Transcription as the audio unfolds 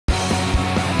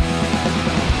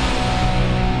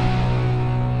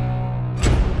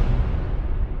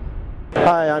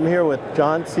Hi, I'm here with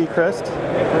John Siegrist,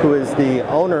 who is the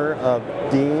owner of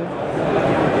Dean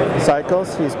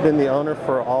Cycles. He's been the owner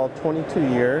for all 22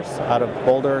 years out of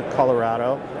Boulder,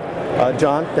 Colorado.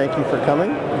 John, thank you for coming.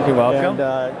 You're welcome.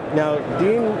 And now,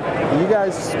 Dean, you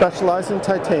guys specialize in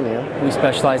titanium. We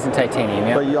specialize in titanium,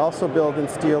 yeah. But you also build in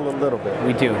steel a little bit.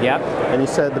 We do, yeah. And you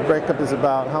said the breakup is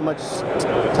about how much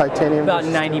titanium? About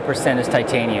 90% is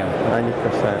titanium.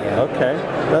 90%, yeah. Okay.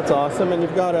 That's awesome. And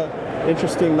you've got a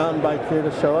interesting mountain bike here to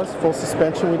show us. Full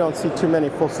suspension. We don't see too many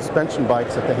full suspension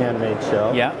bikes at the Handmade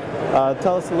show. Yeah.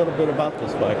 Tell us a little bit about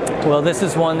this bike. Well, this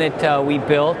is one that we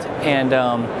built, and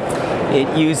it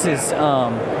uses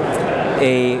a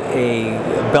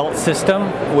belt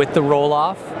system with the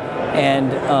Rohloff,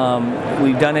 and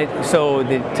we've done it so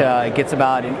that it gets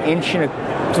about 1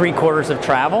 3/4 inches of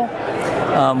travel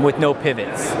with no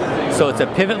pivots. So it's a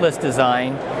pivotless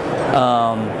design.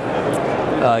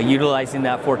 Utilizing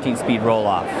that 14-speed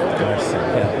Rohloff.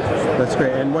 Yeah. That's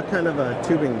great. And what kind of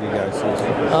tubing do you guys use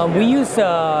for this? We use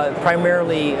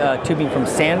primarily tubing from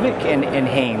Sandvik and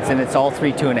Haynes, and it's all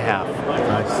 3 2.5.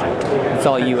 I see. It's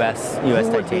all U.S. Who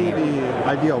would titanium. be the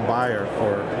ideal buyer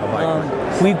for a bike like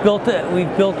this?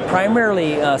 We've built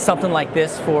primarily something like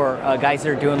this for guys that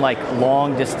are doing like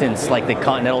long distance, like the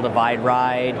Continental Divide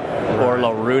ride or La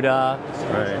Ruta.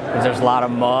 Right. There's a lot of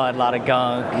mud, a lot of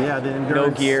gunk. Yeah, the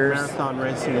endurance no gears. Marathon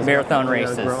racing is marathon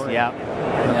races. Yeah.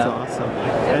 That's awesome.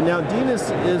 And now Dean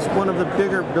is one of the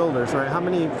bigger builders, right? How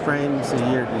many frames a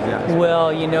year do you guys?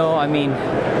 Well, you know, I mean,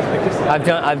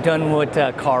 I've done what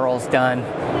Carl's done,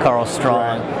 Carl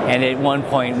Strong, right. And at one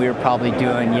point we were probably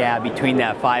doing between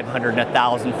that 500 and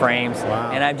 1,000 frames.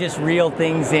 Wow. And I've just reeled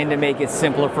things in to make it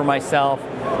simpler for myself.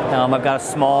 I've got a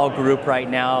small group right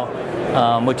now,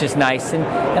 which is nice, and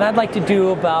I'd like to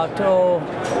do about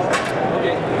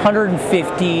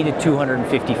 150 to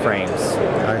 250 frames.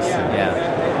 I see. Yeah.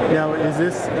 Now, is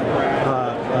this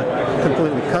a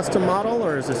completely custom model,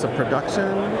 or is this a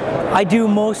production? I do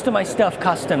most of my stuff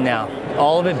custom now.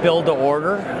 All of it build to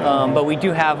order, but we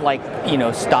do have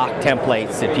stock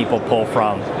templates that people pull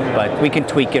from. But we can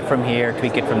tweak it from here,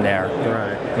 tweak it from there.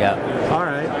 Right. Yeah. All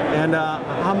right. And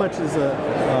how much is a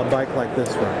bike like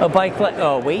this run? A bike like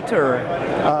weight or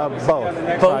both.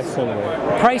 Both.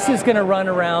 Price is going to run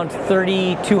around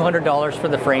 $3,200 for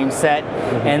the frame set,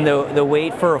 and the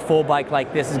weight for a full bike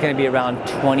like this is going to be around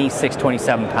 26,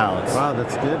 27 pounds. Wow,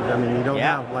 that's good. I mean, you don't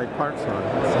have light parts on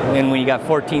it. So. And when you got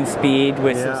 14 speed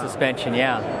with some suspension,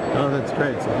 Oh, that's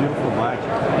great. It's a beautiful bike.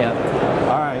 Yeah.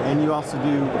 All right, and you also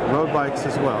do road bikes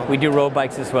as well. We do road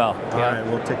bikes as well. All right,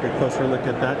 we'll take a closer look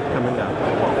at that coming down.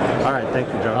 All right, thank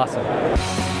you, John. Awesome.